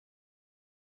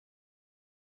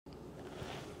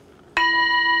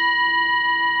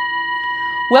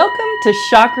Welcome to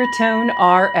Chakra Tone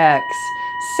RX,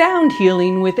 Sound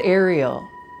Healing with Ariel.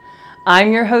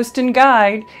 I'm your host and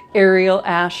guide, Ariel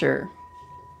Asher.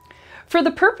 For the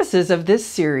purposes of this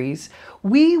series,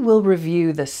 we will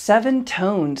review the 7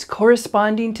 tones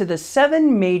corresponding to the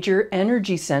 7 major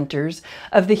energy centers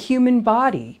of the human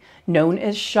body, known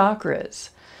as chakras.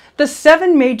 The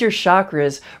 7 major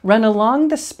chakras run along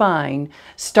the spine,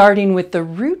 starting with the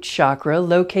root chakra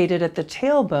located at the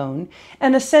tailbone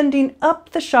and ascending up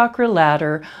the chakra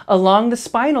ladder along the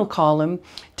spinal column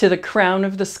to the crown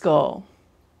of the skull.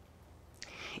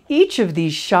 Each of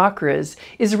these chakras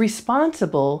is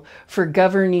responsible for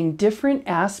governing different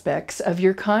aspects of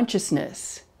your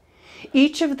consciousness.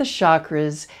 Each of the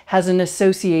chakras has an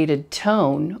associated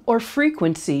tone or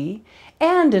frequency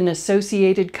and an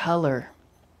associated color.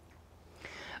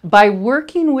 By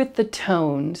working with the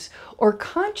tones or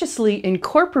consciously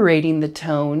incorporating the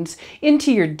tones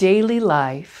into your daily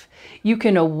life, you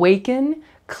can awaken,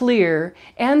 clear,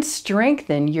 and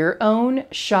strengthen your own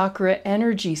chakra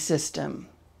energy system.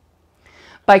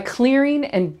 By clearing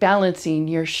and balancing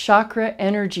your chakra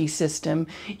energy system,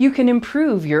 you can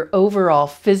improve your overall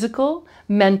physical,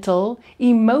 mental,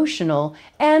 emotional,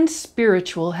 and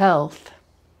spiritual health.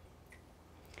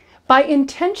 By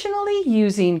intentionally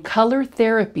using color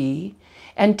therapy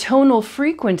and tonal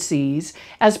frequencies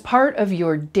as part of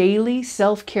your daily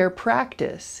self-care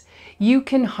practice, you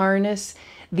can harness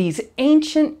these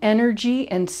ancient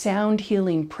energy and sound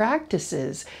healing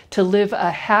practices to live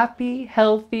a happy,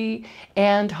 healthy,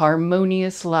 and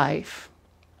harmonious life.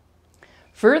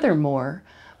 Furthermore,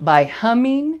 by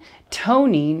humming,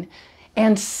 toning,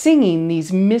 and singing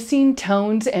these missing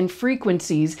tones and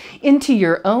frequencies into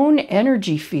your own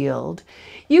energy field,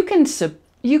 you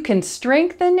can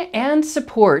strengthen and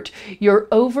support your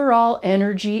overall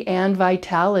energy and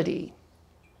vitality.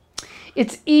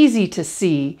 It's easy to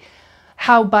see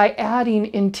how by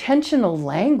adding intentional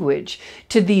language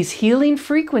to these healing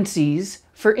frequencies,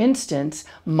 for instance,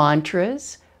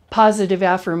 mantras, positive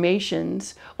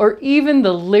affirmations, or even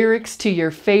the lyrics to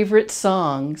your favorite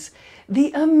songs,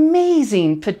 the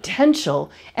amazing potential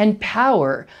and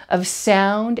power of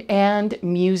sound and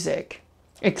music.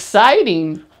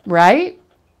 Exciting, right?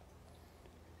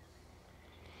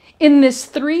 In this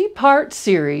 3-part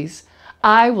series,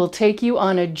 I will take you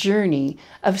on a journey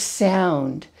of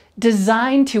sound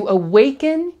designed to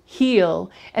awaken,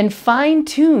 heal, and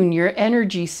fine-tune your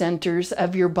energy centers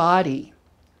of your body.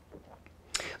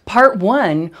 Part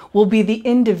 1 will be the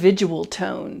individual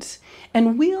tones,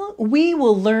 and we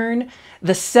will learn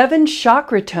the 7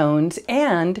 chakra tones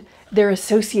and their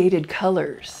associated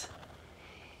colors.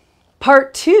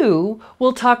 Part 2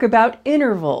 will talk about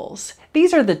intervals.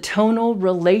 These are the tonal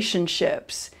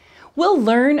relationships. We'll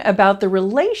learn about the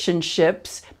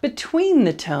relationships between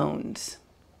the tones.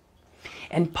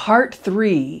 And Part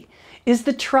 3 is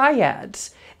the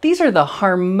triads. These are the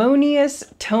harmonious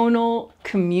tonal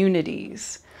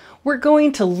communities. We're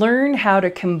going to learn how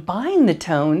to combine the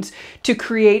tones to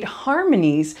create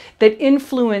harmonies that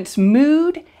influence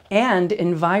mood and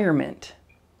environment.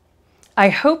 I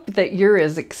hope that you're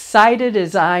as excited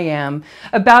as I am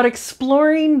about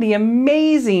exploring the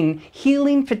amazing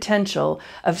healing potential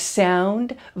of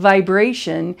sound,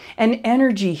 vibration, and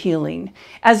energy healing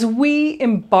as we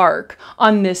embark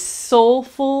on this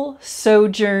soulful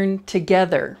sojourn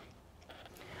together.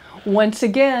 Once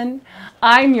again,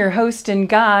 I'm your host and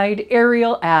guide,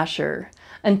 Ariel Asher.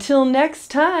 Until next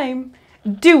time,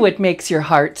 do what makes your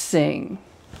heart sing.